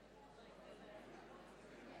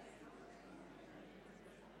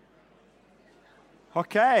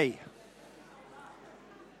Okay,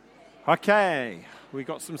 we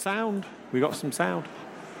got some sound.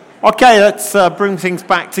 Okay, let's bring things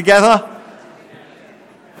back together.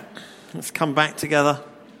 Let's come back together.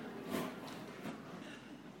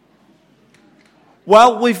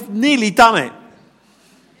 Well, we've nearly done it.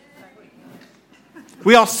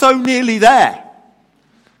 We are so nearly there.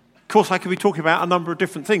 Of course, I could be talking about a number of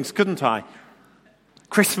different things, couldn't I?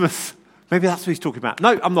 Christmas, maybe that's what he's talking about.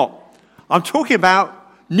 No, I'm not. I'm talking about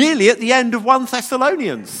nearly at the end of 1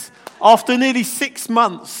 Thessalonians. After nearly 6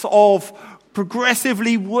 months of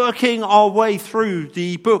progressively working our way through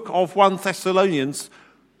the book of 1 Thessalonians,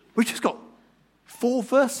 we've just got 4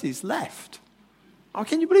 verses left. Oh,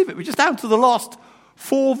 can you believe it? We're just down to the last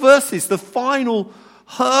 4 verses, the final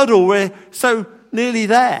hurdle. We're so nearly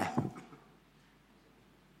there.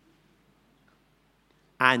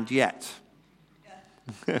 And yet,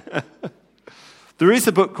 there is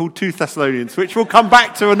a book called 2 Thessalonians, which we'll come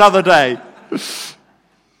back to another day.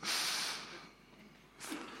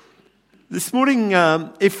 This morning,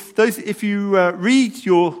 if you read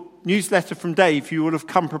your newsletter from Dave, you will have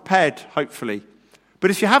come prepared, hopefully.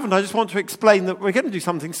 But if you haven't, I just want to explain that we're going to do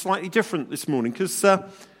something slightly different this morning, because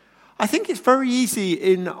I think it's very easy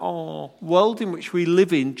in our world in which we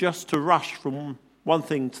live in just to rush from one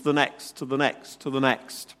thing to the next, to the next, to the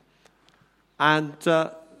next. And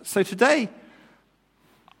so today,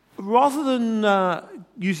 rather than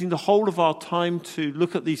using the whole of our time to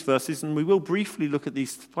look at these verses, and we will briefly look at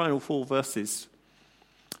these final 4 verses,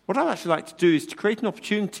 what I'd actually like to do is to create an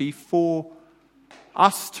opportunity for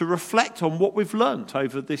us to reflect on what we've learned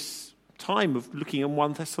over this time of looking at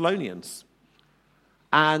 1 Thessalonians,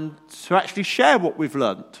 and to actually share what we've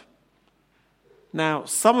learned. Now,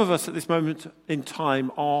 some of us at this moment in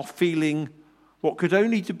time are feeling what could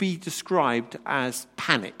only be described as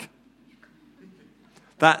panic.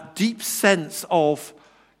 That deep sense of,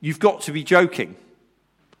 you've got to be joking.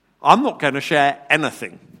 I'm not going to share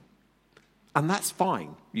anything. And that's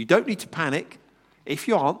fine. You don't need to panic. If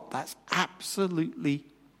you aren't, that's absolutely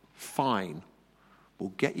fine.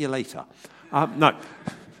 We'll get you later. No,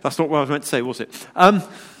 that's not what I was meant to say, was it?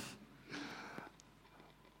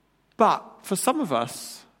 But for some of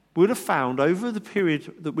us, we'd have found over the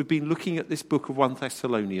period that we've been looking at this book of 1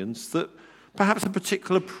 Thessalonians that perhaps a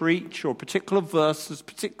particular preach or a particular verse has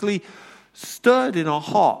particularly stirred in our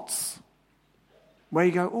hearts, where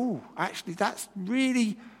you go, oh, actually that's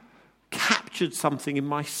really captured something in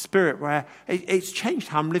my spirit where it's changed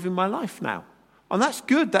how I'm living my life now. And that's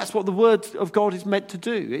good. That's what the Word of God is meant to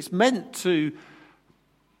do. It's meant to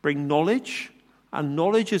bring knowledge, and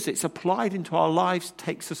knowledge as it's applied into our lives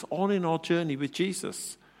takes us on in our journey with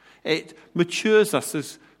Jesus. It matures us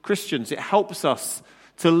as Christians. It helps us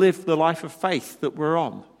to live the life of faith that we're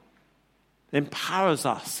on. It empowers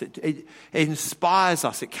us. It inspires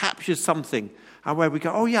us. It captures something, and where we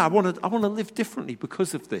go, oh yeah, I want to live differently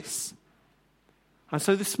because of this. And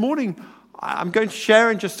so this morning, I'm going to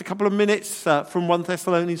share in just a couple of minutes from 1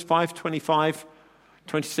 Thessalonians 5, 25,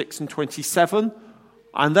 26 and 27.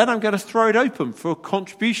 And then I'm going to throw it open for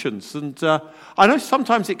contributions. And I know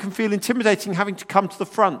sometimes it can feel intimidating having to come to the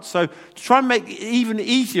front. So to try and make it even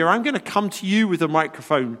easier, I'm going to come to you with a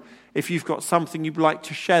microphone if you've got something you'd like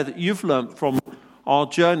to share that you've learnt from our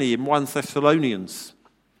journey in 1 Thessalonians.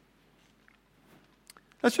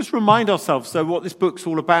 Let's just remind ourselves, though, what this book's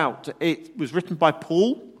all about. It was written by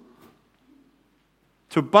Paul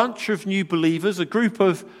to a bunch of new believers, a group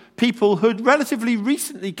of people who had relatively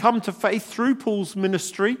recently come to faith through Paul's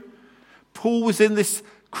ministry. Paul was in this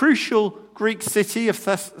crucial Greek city of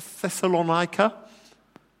Thessalonica,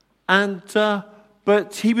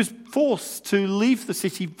 but he was forced to leave the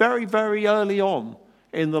city very, very early on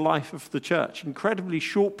in the life of the church. Incredibly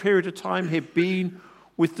short period of time he'd been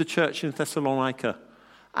with the church in Thessalonica.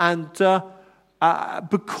 And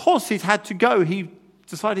because he'd had to go, he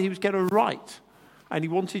decided he was going to write. And he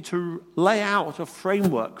wanted to lay out a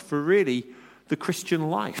framework for really the Christian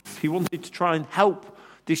life. He wanted to try and help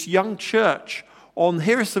this young church on,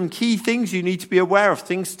 here are some key things you need to be aware of,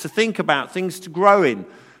 things to think about, things to grow in,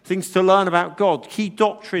 things to learn about God, key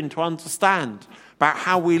doctrine to understand about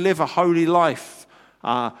how we live a holy life,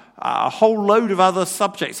 a whole load of other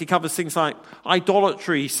subjects. He covers things like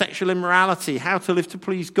idolatry, sexual immorality, how to live to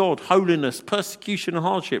please God, holiness, persecution and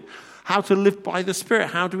hardship, how to live by the Spirit,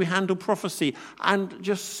 how do we handle prophecy, and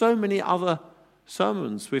just so many other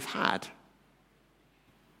sermons we've had.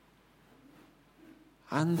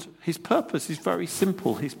 And his purpose is very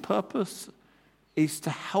simple. His purpose is to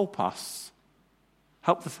help us,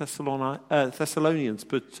 help the Thessalonians,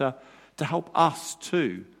 but to help us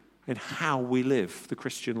too in how we live the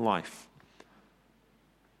Christian life.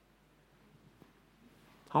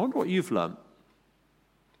 I wonder what you've learnt.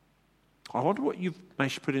 I wonder what you've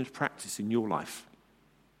managed to put into practice in your life.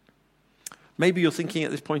 Maybe you're thinking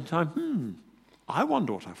at this point in time, I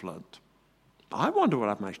wonder what I've learnt. I wonder what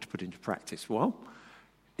I've managed to put into practice. Well,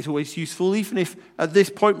 it's always useful, even if at this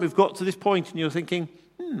point we've got to this point and you're thinking,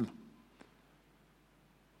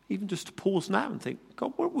 even just to pause now and think,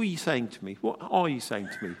 God, what were you saying to me? What are you saying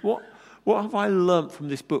to me? What have I learnt from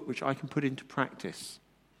this book which I can put into practice?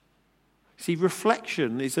 See,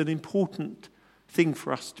 reflection is an important thing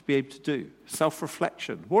for us to be able to do.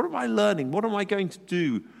 Self-reflection. What am I learning? What am I going to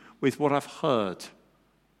do with what I've heard?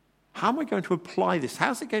 How am I going to apply this?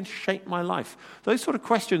 How's it going to shape my life? Those sort of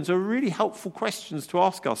questions are really helpful questions to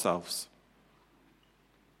ask ourselves.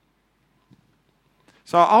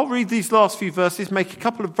 So I'll read these last few verses, make a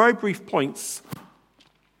couple of very brief points,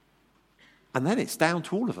 and then it's down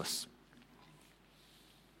to all of us.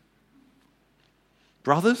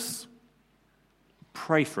 Brothers,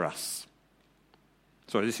 pray for us.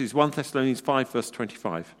 Sorry, this is 1 Thessalonians 5, verse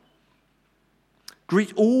 25.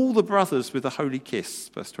 Greet all the brothers with a holy kiss.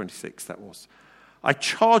 Verse 26, that was. I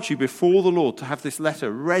charge you before the Lord to have this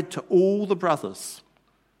letter read to all the brothers.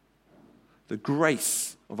 The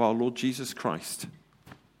grace of our Lord Jesus Christ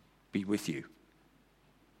be with you.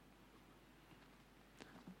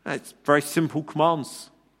 It's very simple commands.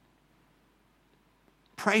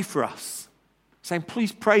 Pray for us. Saying,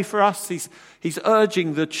 please pray for us. He's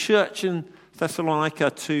urging the church in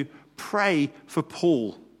Thessalonica to pray for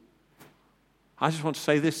Paul. I just want to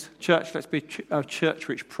say this, church, let's be a church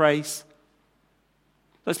which prays.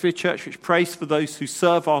 Let's be a church which prays for those who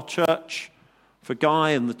serve our church, for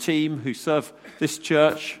Guy and the team who serve this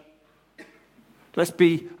church. Let's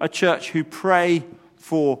be a church who pray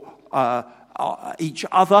for each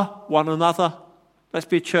other, one another. Let's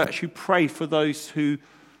be a church who pray for those who,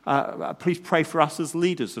 please pray for us as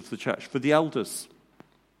leaders of the church, for the elders.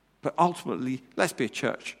 But ultimately, let's be a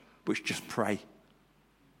church which just pray.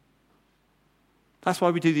 That's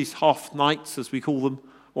why we do these half nights, as we call them,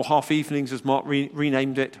 or half evenings, as Mark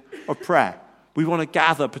renamed it, of prayer. We want to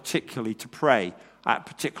gather particularly to pray at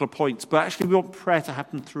particular points, but actually we want prayer to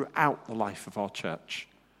happen throughout the life of our church.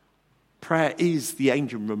 Prayer is the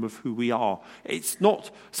engine room of who we are. It's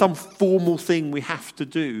not some formal thing we have to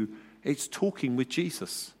do. It's talking with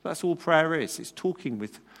Jesus. That's all prayer is. It's talking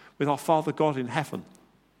with our Father God in heaven.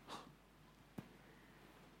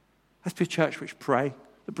 Let's be a church which pray,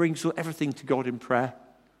 that brings everything to God in prayer.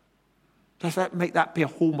 Let's make that be a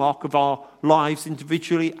hallmark of our lives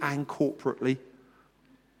individually and corporately.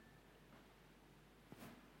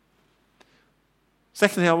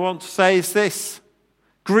 Secondly, I want to say is this.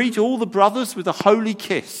 Greet all the brothers with a holy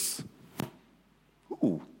kiss.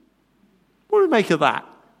 Ooh. What do we make of that?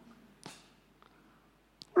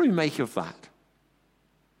 What do we make of that?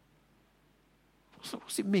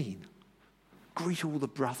 What's it mean? Greet all the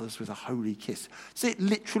brothers with a holy kiss. Does it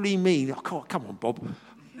literally mean, oh, come on, Bob.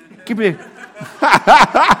 Give me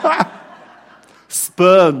a...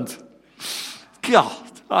 Spurned.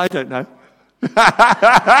 God, I don't know.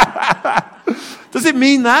 Does it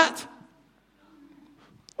mean that?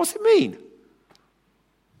 What's it mean?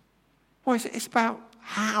 Well, it's about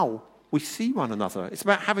how we see one another. It's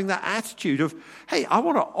about having that attitude of, hey, I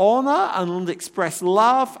want to honor and express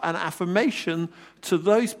love and affirmation to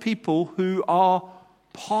those people who are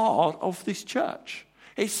part of this church.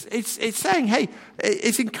 It's saying, hey,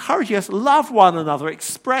 it's encouraging us, love one another,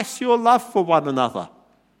 express your love for one another.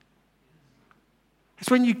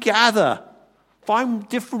 It's when you gather, find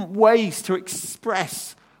different ways to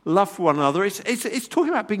express love for one another. It's talking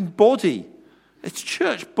about being body. It's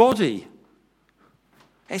church body.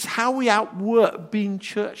 It's how we outwork being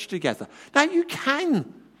church together. Now, you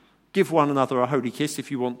can give one another a holy kiss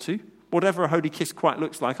if you want to. Whatever a holy kiss quite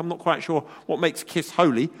looks like. I'm not quite sure what makes a kiss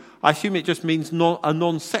holy. I assume it just means a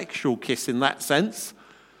non-sexual kiss in that sense.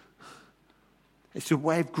 It's a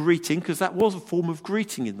way of greeting, because that was a form of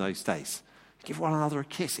greeting in those days. Give one another a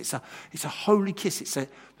kiss. It's a holy kiss.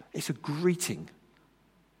 It's a greeting.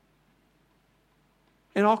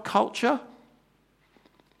 In our culture,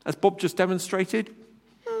 as Bob just demonstrated,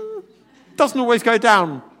 doesn't always go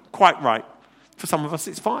down quite right. For some of us,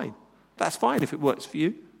 it's fine. That's fine if it works for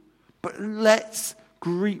you. But let's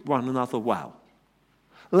greet one another well.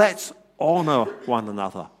 Let's honor one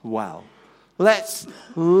another well. Let's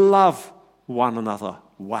love one another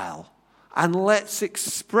well. And let's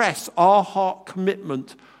express our heart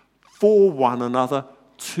commitment for one another,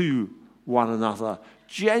 to one another.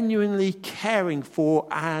 Genuinely caring for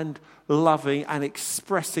and loving and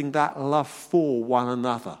expressing that love for one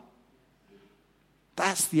another.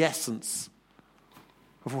 That's the essence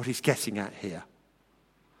of what he's getting at here.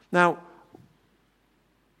 Now,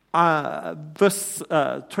 Verse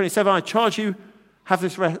 27, I charge you, have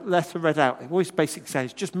this letter read out. It always basically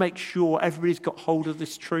says, just make sure everybody's got hold of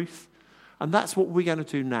this truth. And that's what we're going to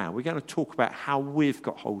do now. We're going to talk about how we've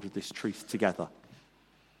got hold of this truth together.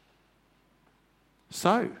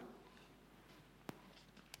 So,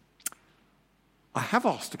 I have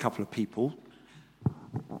asked a couple of people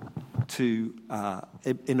to,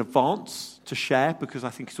 in advance, to share, because I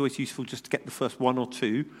think it's always useful just to get the first one or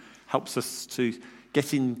two. Helps us to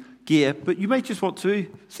get in gear. But you may just want to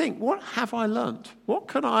think, what have I learnt? What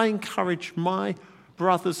can I encourage my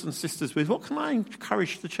brothers and sisters with? What can I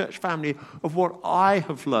encourage the church family of what I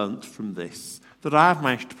have learnt from this, that I have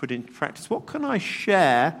managed to put into practice? What can I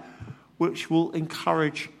share which will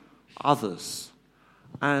encourage others?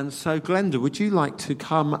 And so, Glenda, would you like to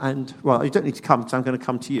come and... Well, you don't need to come, because I'm going to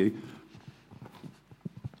come to you.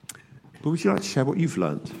 But would you like to share what you've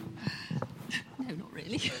learnt? No, not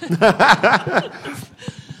really.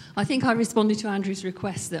 I think I responded to Andrew's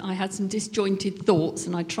request that I had some disjointed thoughts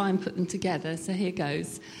and I'd try and put them together, so here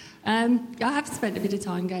goes. I have spent a bit of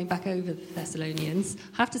time going back over the Thessalonians.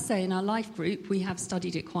 I have to say, in our life group, we have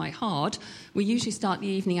studied it quite hard. We usually start the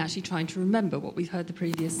evening actually trying to remember what we've heard the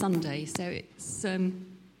previous Sunday, so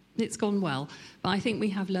it's gone well. But I think we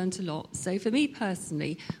have learnt a lot. So for me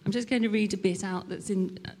personally, I'm just going to read a bit out that's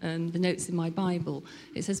in the notes in my Bible.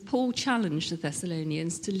 It says, Paul challenged the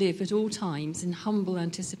Thessalonians to live at all times in humble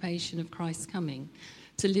anticipation of Christ's coming,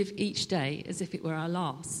 to live each day as if it were our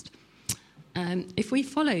last. If we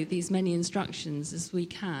follow these many instructions as we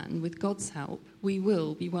can, with God's help, we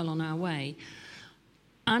will be well on our way.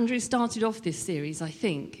 Andrew started off this series, I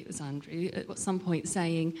think it was Andrew, at some point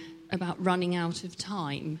saying about running out of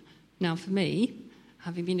time. Now, for me,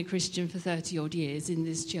 having been a Christian for 30-odd years in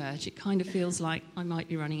this church, it kind of feels like I might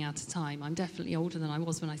be running out of time. I'm definitely older than I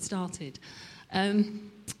was when I started. That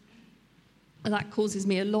causes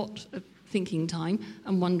me a lot of thinking time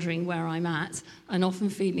and wondering where I'm at, and often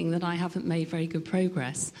feeling that I haven't made very good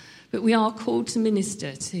progress. But we are called to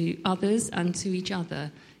minister to others and to each other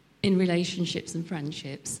in relationships and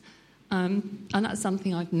friendships. And that's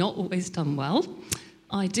something I've not always done well.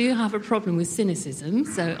 I do have a problem with cynicism,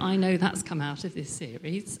 so I know that's come out of this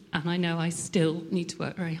series, and I know I still need to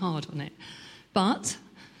work very hard on it. But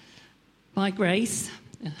by grace,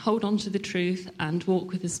 hold on to the truth and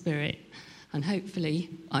walk with the Spirit, and hopefully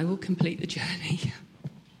I will complete the journey.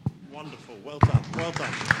 Wonderful. Well done. Well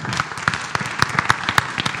done.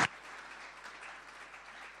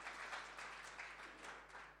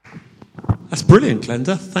 That's brilliant,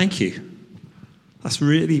 Glenda. Thank you. That's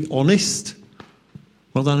really honest.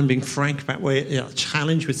 Well done in being frank about where a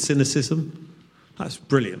challenge with cynicism. That's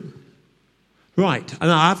brilliant. Right,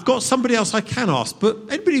 and I've got somebody else I can ask, but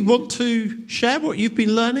anybody want to share what you've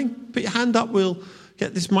been learning? Put your hand up, we'll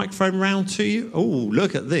get this microphone round to you. Oh,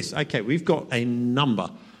 look at this. Okay, we've got a number.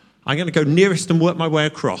 I'm going to go nearest and work my way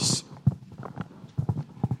across.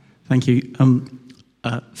 Thank you.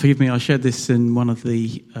 Forgive me, I shared this in one of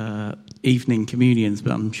the evening communions,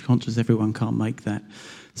 but I'm conscious everyone can't make that.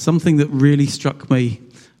 Something that really struck me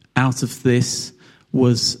out of this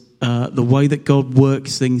was the way that God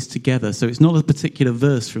works things together. So it's not a particular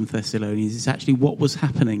verse from Thessalonians, it's actually what was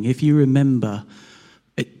happening. If you remember,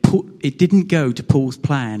 it didn't go to Paul's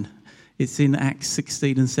plan. It's in Acts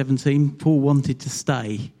 16 and 17. Paul wanted to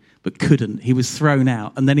stay, but couldn't. He was thrown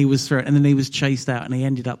out, and then he was chased out, and he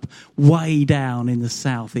ended up way down in the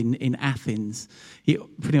south in Athens. He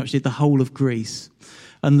pretty much did the whole of Greece.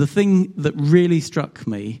 And the thing that really struck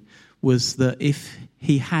me was that if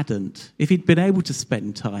he'd been able to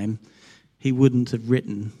spend time, he wouldn't have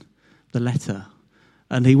written the letter.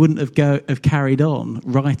 And he wouldn't have carried on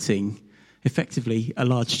writing, effectively, a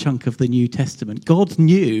large chunk of the New Testament. God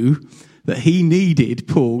knew that he needed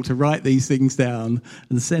Paul to write these things down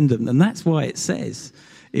and send them. And that's why it says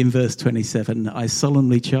in verse 27, I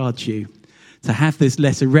solemnly charge you to have this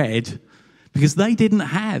letter read, because they didn't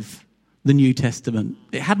have the New Testament.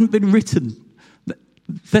 It hadn't been written.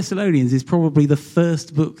 Thessalonians is probably the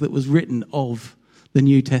first book that was written of the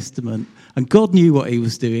New Testament. And God knew what he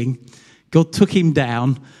was doing. God took him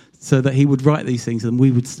down so that he would write these things and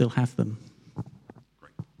we would still have them.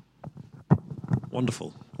 Great.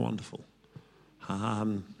 Wonderful, wonderful.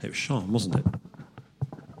 It was Sean, wasn't it?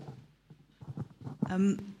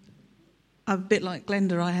 A bit like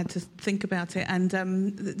Glenda, I had to think about it, and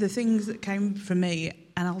the things that came from me,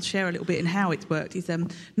 and I'll share a little bit in how it's worked, is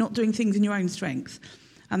not doing things in your own strength.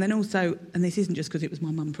 And then also, and this isn't just because it was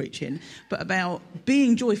my mum preaching, but about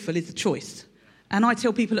being joyful is a choice. And I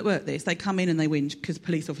tell people at work this, they come in and they whinge, because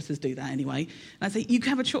police officers do that anyway. And I say, you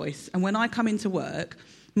have a choice. And when I come into work,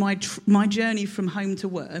 My journey from home to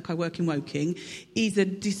work, I work in Woking, is a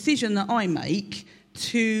decision that I make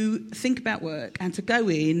to think about work and to go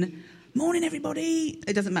in, morning everybody,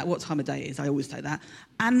 it doesn't matter what time of day it is, I always say that,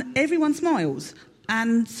 and everyone smiles.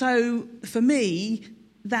 And so for me,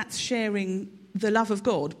 that's sharing the love of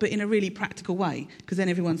God, but in a really practical way, because then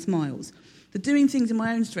everyone smiles. The doing things in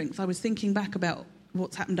my own strength, I was thinking back about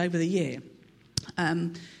what's happened over the year.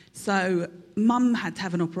 So Mum had to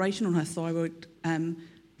have an operation on her thyroid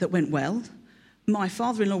that went well. My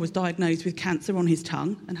father-in-law was diagnosed with cancer on his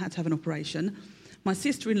tongue and had to have an operation. My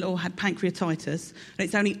sister-in-law had pancreatitis, and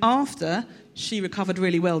it's only after she recovered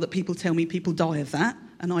really well that people tell me people die of that,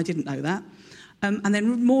 and I didn't know that. And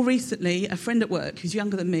then more recently, a friend at work who's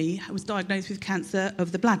younger than me was diagnosed with cancer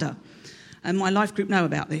of the bladder, and my life group know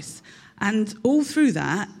about this. And all through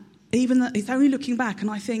that, even that, it's only looking back, and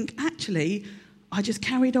I think, actually, I just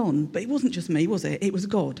carried on. But it wasn't just me, was it? It was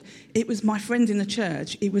God. It was my friends in the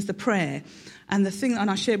church. It was the prayer. And the thing,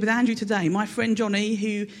 and I shared with Andrew today, my friend Johnny,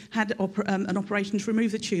 who had an operation to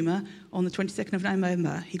remove the tumour on the 22nd of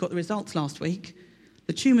November, he got the results last week.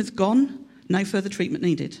 The tumour's gone, no further treatment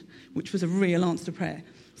needed, which was a real answer to prayer.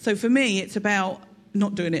 So for me, it's about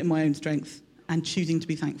not doing it in my own strength and choosing to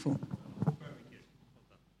be thankful.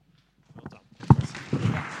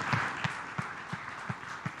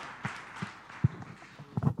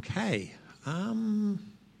 Okay.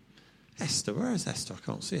 Esther, where is Esther? I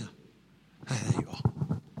can't see her. Hey, there you are.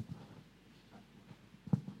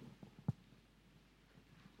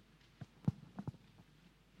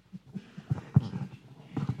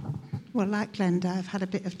 Well, like Glenda, I've had a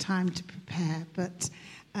bit of time to prepare, but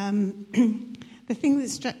the thing that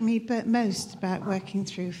struck me most about working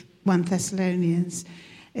through 1 Thessalonians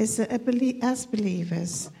is that as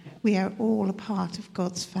believers, we are all a part of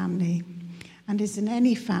God's family. And as in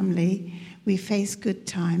any family, we face good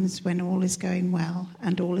times when all is going well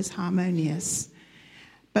and all is harmonious.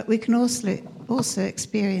 But we can also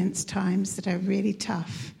experience times that are really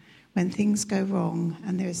tough, when things go wrong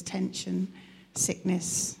and there is tension,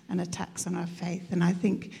 sickness and attacks on our faith. And I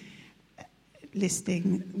think,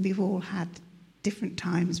 listening, we've all had different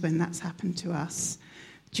times when that's happened to us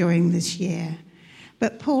during this year.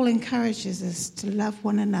 But Paul encourages us to love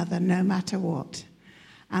one another no matter what.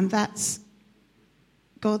 And that's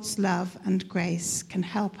God's love and grace can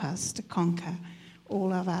help us to conquer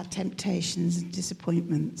all of our temptations and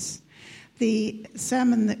disappointments. The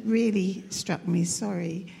sermon that really struck me,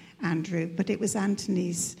 sorry, Andrew, but it was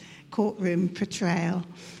Anthony's courtroom portrayal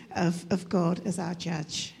of God as our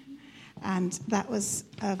judge. And that was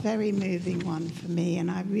a very moving one for me,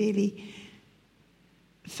 and I really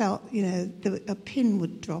felt, a pin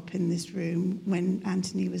would drop in this room when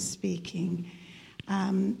Anthony was speaking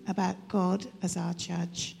about God as our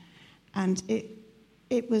judge. And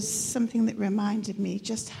it was something that reminded me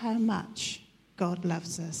just how much God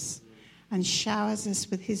loves us and showers us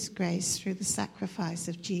with his grace through the sacrifice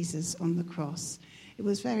of Jesus on the cross. It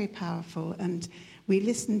was very powerful, and we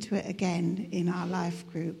listened to it again in our life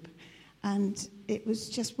group, and it was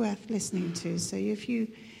just worth listening to. So if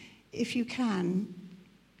you can,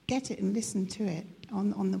 get it and listen to it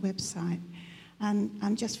on the website. And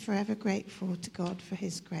I'm just forever grateful to God for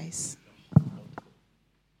his grace.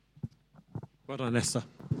 Well done, Esther.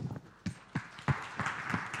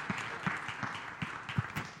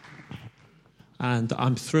 And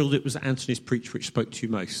I'm thrilled it was Anthony's preach which spoke to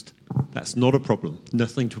you most. That's not a problem.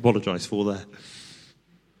 Nothing to apologise for there.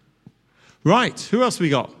 Right, who else we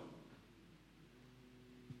got?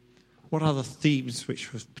 What are the themes which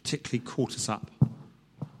have particularly caught us up?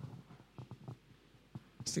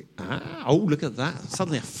 Oh, look at that.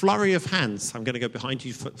 Suddenly a flurry of hands. I'm going to go behind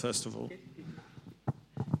you first of all.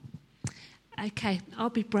 Okay, I'll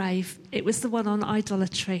be brave. It was the one on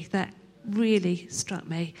idolatry that really struck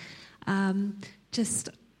me. I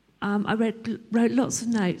wrote lots of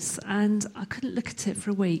notes, and I couldn't look at it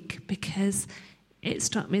for a week because it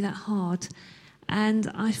struck me that hard. And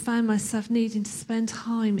I found myself needing to spend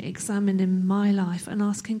time examining my life and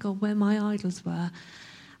asking God where my idols were.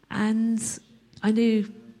 And I knew,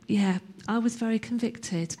 I was very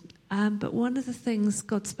convicted. But one of the things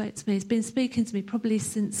God spoke to me, has been speaking to me probably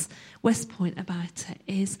since West Point about it,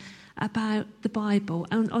 is about the Bible.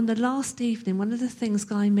 And on the last evening, one of the things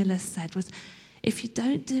Guy Miller said was, if you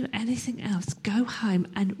don't do anything else, go home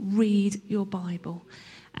and read your Bible.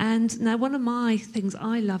 And now one of my things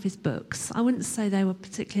I love is books. I wouldn't say they were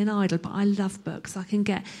particularly an idol, but I love books. I can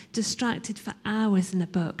get distracted for hours in a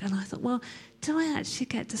book. And I thought, well, do I actually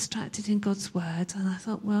get distracted in God's word? And I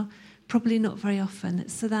thought, well, probably not very often.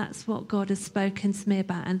 So that's what God has spoken to me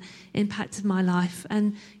about and impacted my life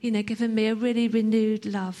and, given me a really renewed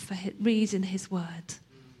love for reading his word.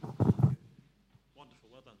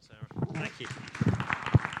 Thank you.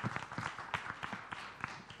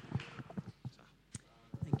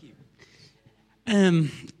 Thank you.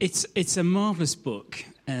 It's a marvellous book,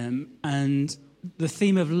 and the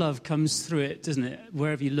theme of love comes through it, doesn't it?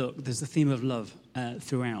 Wherever you look, there's the theme of love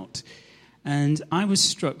throughout. And I was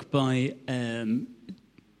struck by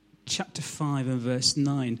chapter 5 and verse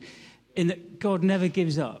 9, in that God never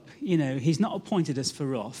gives up. You know, he's not appointed us for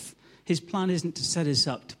wrath. His plan isn't to set us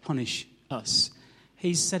up to punish us.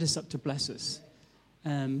 He's set us up to bless us.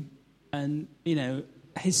 And, you know,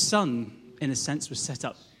 his son, in a sense, was set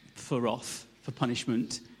up for wrath, for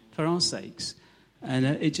punishment, for our sakes. And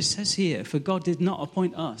it just says here, for God did not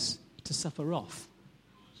appoint us to suffer wrath.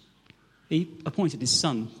 He appointed his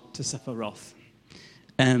son to suffer wrath.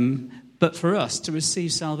 But for us to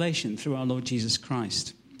receive salvation through our Lord Jesus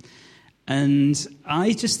Christ. And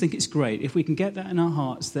I just think it's great if we can get that in our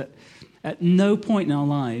hearts, that at no point in our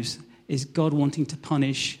lives is God wanting to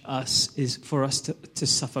punish us, is for us to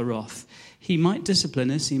suffer wrath. He might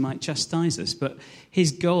discipline us, he might chastise us, but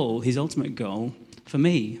his goal, his ultimate goal, for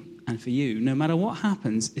me and for you, no matter what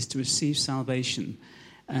happens, is to receive salvation.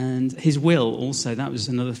 And his will also, that was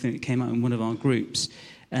another thing that came out in one of our groups.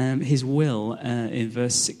 His will, in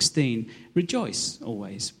verse 16, rejoice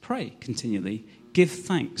always, pray continually, give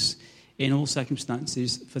thanks in all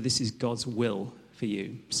circumstances, for this is God's will for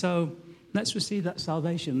you. So let's receive that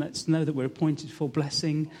salvation. Let's know that we're appointed for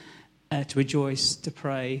blessing, to rejoice, to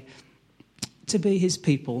pray, to be his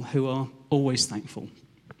people who are always thankful.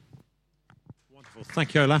 Wonderful.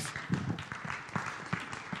 Thank you, Olaf.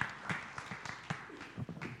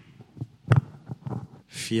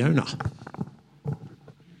 Fiona.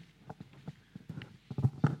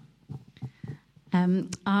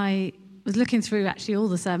 I was looking through actually all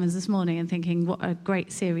the sermons this morning and thinking what a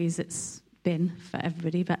great series it's been for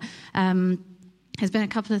everybody. But there's been a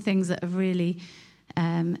couple of things that have really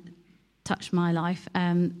touched my life.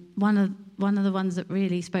 One of the ones that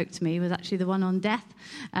really spoke to me was actually the one on death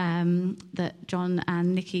that John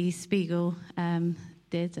and Nikki Spiegel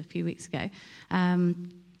did a few weeks ago.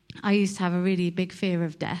 I used to have a really big fear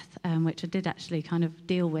of death, which I did actually kind of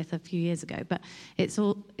deal with a few years ago. But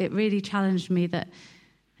it really challenged me that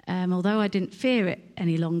although I didn't fear it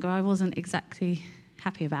any longer, I wasn't exactly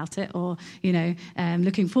happy about it, or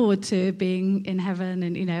looking forward to being in heaven,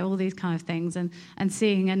 and all these kind of things, and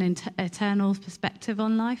seeing an eternal perspective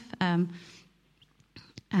on life.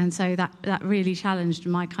 And so that really challenged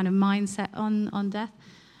my kind of mindset on death.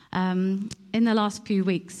 In the last few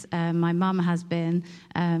weeks, my mum has been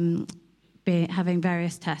having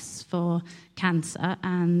various tests for cancer,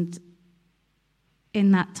 and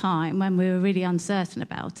in that time when we were really uncertain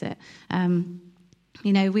about it,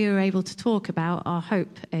 we were able to talk about our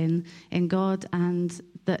hope in God, and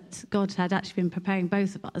that God had actually been preparing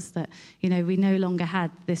both of us, that we no longer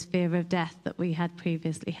had this fear of death that we had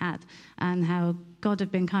previously had, and how God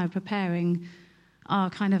had been kind of preparing our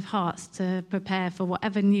kind of hearts to prepare for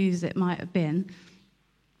whatever news it might have been.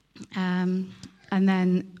 And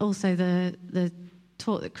then also the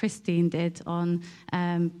talk that Christine did on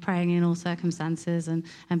praying in all circumstances, and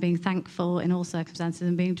being thankful in all circumstances,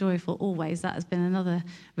 and being joyful always. That has been another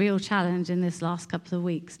real challenge in this last couple of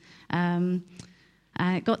weeks. And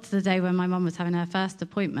it got to the day when my mum was having her first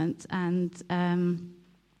appointment, and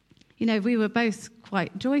we were both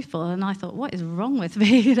quite joyful, and I thought, what is wrong with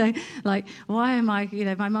me? Why am I,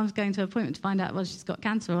 my mum's going to an appointment to find out whether she's got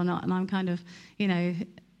cancer or not, and I'm kind of,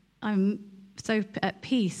 I'm so at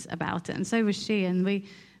peace about it, and so was she, and we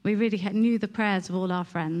really knew the prayers of all our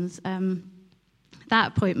friends.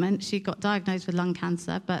 That appointment, she got diagnosed with lung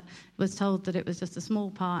cancer, but was told that it was just a small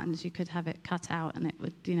part and she could have it cut out, and it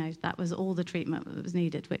would, that was all the treatment that was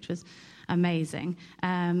needed, which was amazing.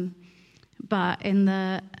 But in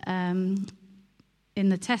the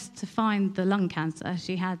test to find the lung cancer,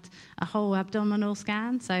 she had a whole abdominal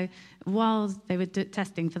scan. So while they were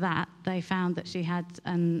testing for that, they found that she had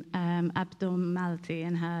an abnormality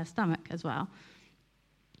in her stomach as well.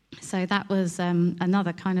 So that was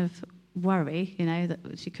another kind of worry, that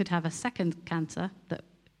she could have a second cancer,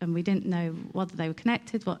 and we didn't know whether they were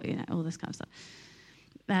connected, all this kind of stuff.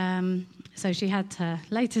 So she had her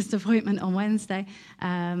latest appointment on Wednesday.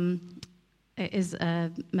 It is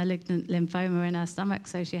a malignant lymphoma in her stomach,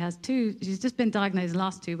 so she's just been diagnosed the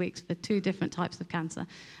last 2 weeks for 2 different types of cancer.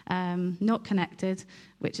 Not connected,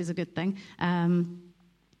 which is a good thing.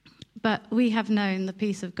 But we have known the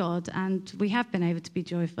peace of God, and we have been able to be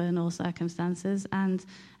joyful in all circumstances, and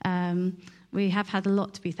we have had a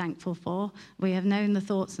lot to be thankful for. We have known the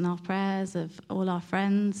thoughts and our prayers of all our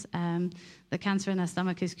friends. The cancer in her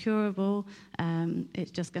stomach is curable.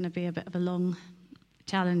 It's just going to be a bit of a long,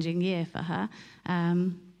 challenging year for her.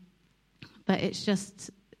 but it's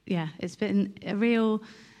just, it's been a real,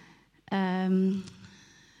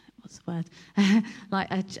 what's the word?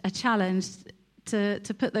 Like a challenge to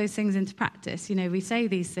put those things into practice. We say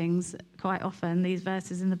these things quite often, these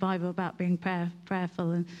verses in the Bible about being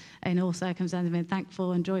prayerful and in all circumstances, being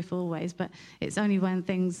thankful and joyful always, but it's only when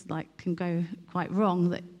things like can go quite wrong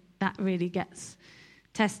that really gets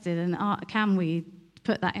tested. And can we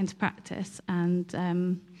put that into practice? And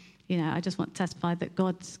I just want to testify that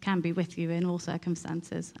God can be with you in all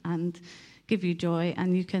circumstances and give you joy,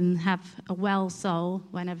 and you can have a well soul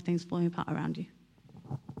when everything's falling apart around you.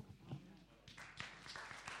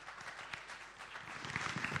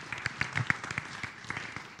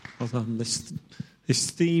 Well done.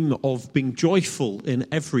 This theme of being joyful in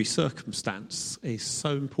every circumstance is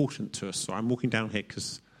so important to us. So I'm walking down here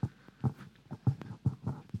because...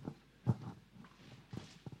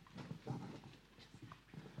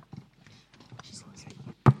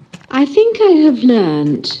 I think I have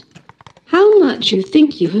learned how much you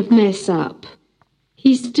think you have messed up.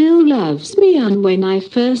 He still loves me, and when I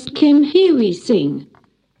first came here we sing.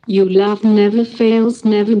 Your love never fails,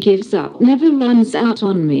 never gives up, never runs out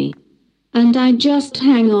on me. And I just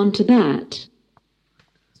hang on to that.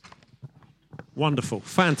 Wonderful.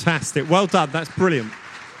 Fantastic. Well done. That's brilliant.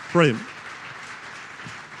 Brilliant.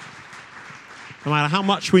 No matter how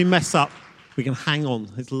much we mess up, we can hang on.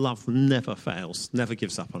 His love never fails, never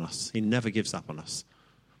gives up on us. He never gives up on us.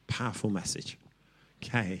 Powerful message.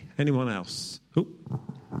 Okay. Anyone else? Ooh.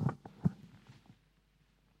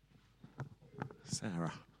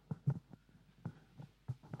 Sarah.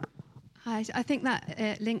 Hi, I think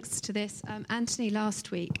that links to this. Anthony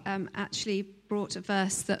last week actually brought a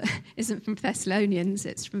verse that isn't from Thessalonians,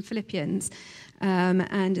 it's from Philippians,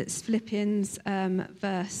 and it's Philippians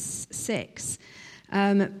verse 6.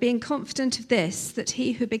 Being confident of this, that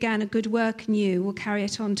he who began a good work in you will carry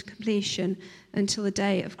it on to completion until the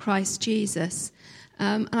day of Christ Jesus.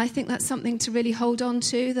 And I think that's something to really hold on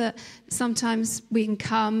to, that sometimes we can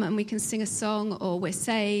come and we can sing a song, or we're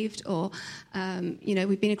saved, or,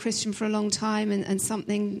 we've been a Christian for a long time and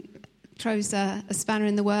something throws a spanner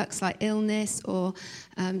in the works, like illness or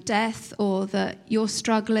death, or that you're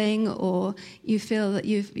struggling, or you feel that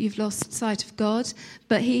you've lost sight of God.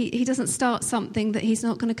 But he doesn't start something that he's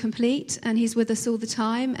not going to complete, and he's with us all the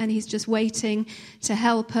time, and he's just waiting to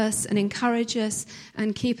help us and encourage us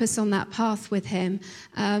and keep us on that path with him.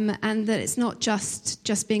 And that it's not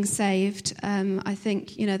just being saved. I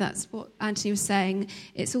think, that's what Anthony was saying.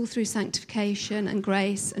 It's all through sanctification and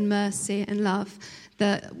grace and mercy and love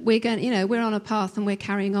that we're on a path and we're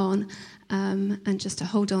carrying on, and just to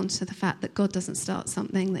hold on to the fact that God doesn't start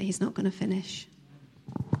something that he's not going to finish.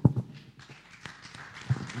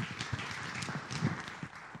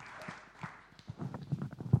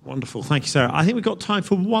 Wonderful. Thank you, Sarah. I think we've got time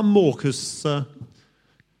for one more, because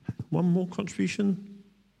one more contribution.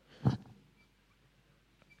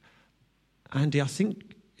 Andy, I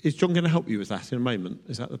think, is John going to help you with that in a moment?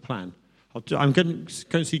 Is that the plan? I'm going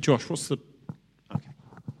to see Josh. What's the... Okay.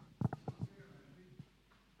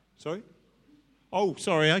 Sorry? Oh,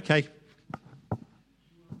 sorry, okay.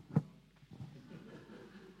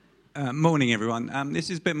 Morning, everyone. This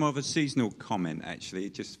is a bit more of a seasonal comment,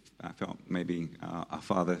 actually. I felt maybe our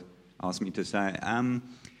father asked me to say it. I'm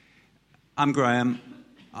Graham.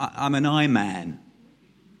 I'm an eye man.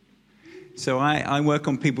 So I work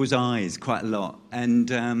on people's eyes quite a lot.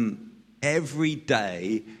 And every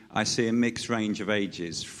day I see a mixed range of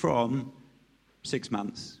ages, from 6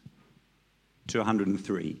 months to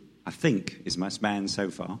 103, I think, is my span so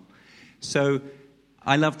far. So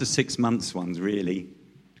I love the 6 months ones, really,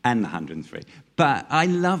 and the 103. But I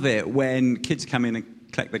love it when kids come in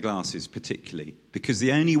and collect the glasses, particularly, because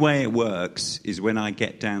the only way it works is when I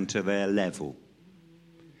get down to their level.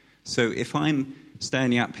 So if I'm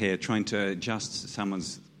standing up here trying to adjust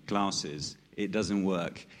someone's glasses, it doesn't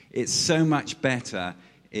work. It's so much better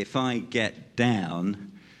if I get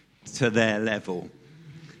down to their level.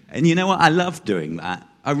 And you know what? I love doing that.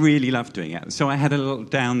 I really love doing it. So I had a little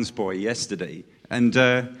Downs boy yesterday, and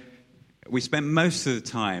we spent most of the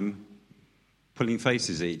time pulling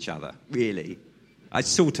faces at each other, really. I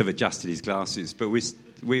sort of adjusted his glasses, but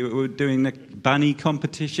we were doing a bunny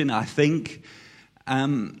competition, I think.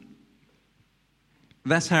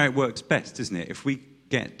 That's how it works best, isn't it? If we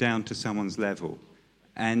get down to someone's level.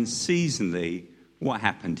 And seasonally, what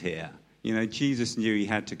happened here? Jesus knew he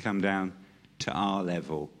had to come down to our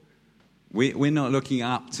level. We're not looking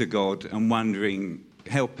up to God and wondering,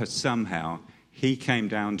 help us somehow. He came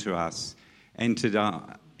down to us, entered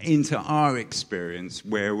into our experience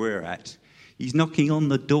where we're at. He's knocking on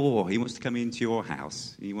the door. He wants to come into your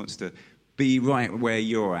house. He wants to be right where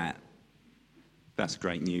you're at. That's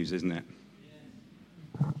great news, isn't it?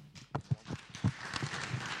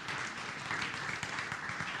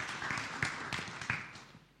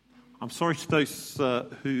 I'm sorry to those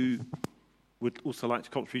who would also like to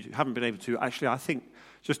contribute who haven't been able to. Actually, I think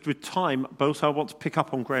just with time, but also I want to pick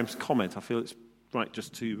up on Graham's comment. I feel it's right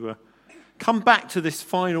just to come back to this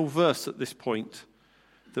final verse at this point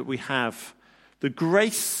that we have. The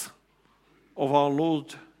grace of our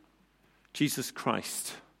Lord Jesus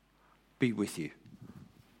Christ be with you.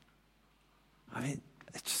 I mean,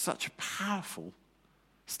 it's just such a powerful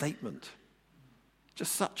statement.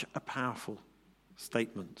 Just such a powerful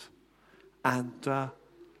statement. And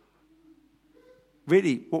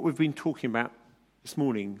really, what we've been talking about this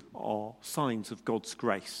morning are signs of God's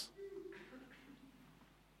grace.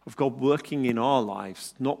 Of God working in our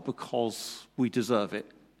lives, not because we deserve it.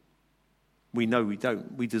 We know we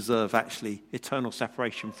don't. We deserve actually eternal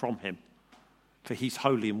separation from him. For he's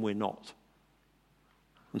holy and we're not.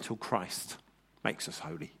 Until Christ makes us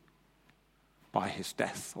holy by his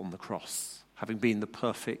death on the cross, having been the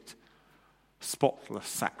perfect, spotless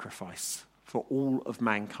sacrifice for all of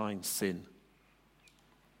mankind's sin.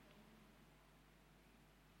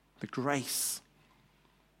 The grace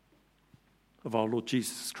of our Lord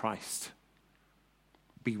Jesus Christ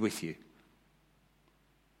be with you.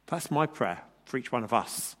 That's my prayer for each one of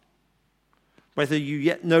us. Whether you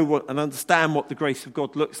yet know what and understand what the grace of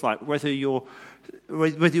God looks like, whether you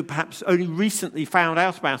perhaps only recently found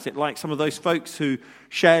out about it, like some of those folks who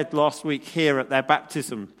shared last week here at their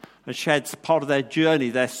baptism and shared part of their journey,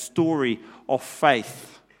 their story of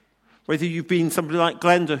faith. Whether you've been somebody like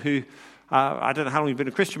Glenda who, I don't know how long you've been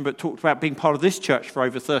a Christian, but talked about being part of this church for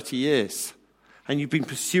over 30 years. And you've been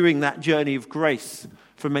pursuing that journey of grace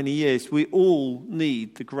for many years. We all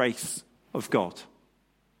need the grace of God.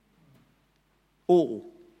 All,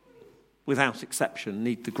 without exception,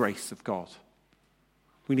 need the grace of God.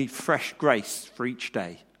 We need fresh grace for each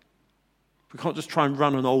day. We can't just try and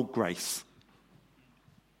run an old grace.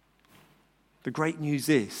 The great news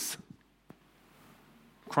is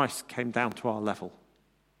Christ came down to our level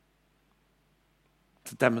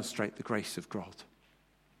to demonstrate the grace of God,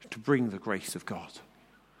 to bring the grace of God,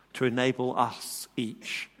 to enable us,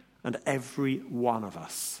 each and every one of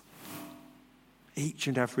us, to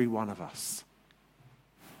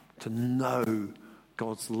know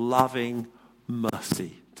God's loving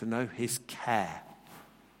mercy, to know his care,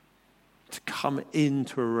 to come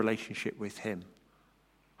into a relationship with him.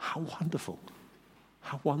 How wonderful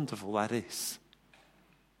that is.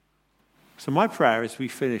 So my prayer as we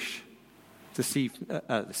finish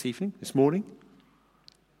this morning,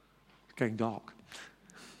 it's going dark.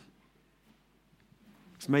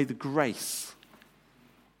 It's may the grace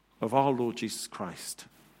of our Lord Jesus Christ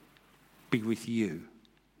be with you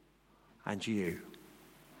and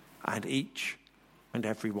each and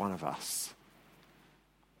every one of us.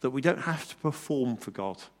 That we don't have to perform for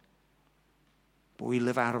God, but we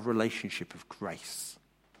live out a relationship of grace.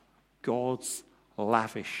 God's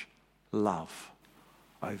lavish love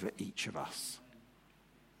over each of us.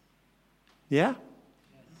 Yeah?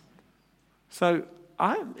 So,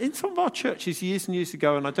 in some of our churches years and years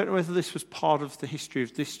ago, and I don't know whether this was part of the history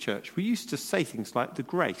of this church, we used to say things like the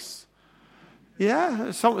grace.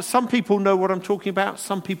 Yeah, some people know what I'm talking about,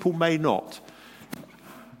 some people may not.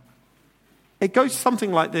 It goes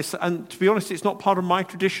something like this, and to be honest, it's not part of my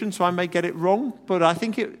tradition, so I may get it wrong, but I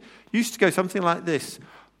think it used to go something like this.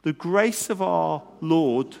 The grace of our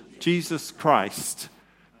Lord Jesus Christ.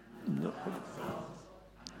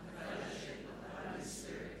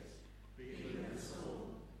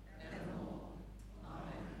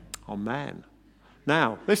 Amen.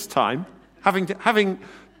 Now, this time, having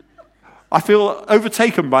I feel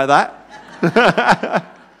overtaken by that.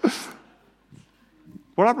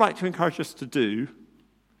 What I'd like to encourage us to do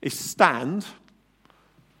is stand,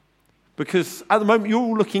 because at the moment you're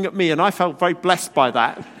all looking at me and I felt very blessed by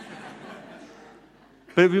that.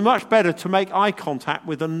 But it'd be much better to make eye contact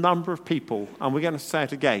with a number of people, and we're going to say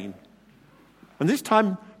it again. And this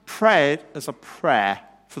time, pray it as a prayer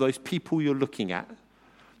for those people you're looking at.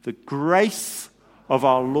 The grace of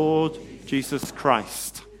our Lord Jesus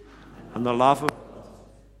Christ and the love of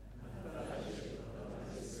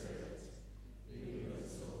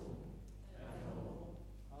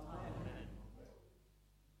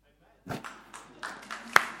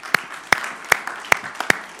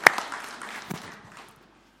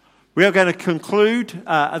We are going to conclude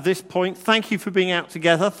at this point. Thank you for being out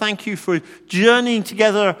together. Thank you for journeying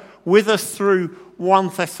together with us through 1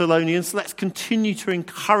 Thessalonians. Let's continue to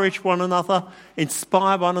encourage one another,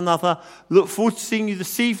 inspire one another. Look forward to seeing you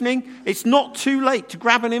this evening. It's not too late to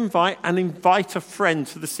grab an invite and invite a friend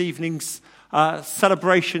to this evening's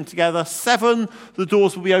celebration together. 7, the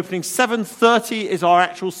doors will be opening. 7:30 is our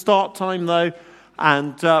actual start time, though.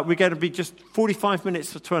 And we're going to be just 45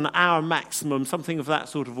 minutes to an hour maximum, something of that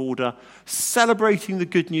sort of order, celebrating the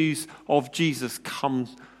good news of Jesus come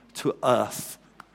to earth.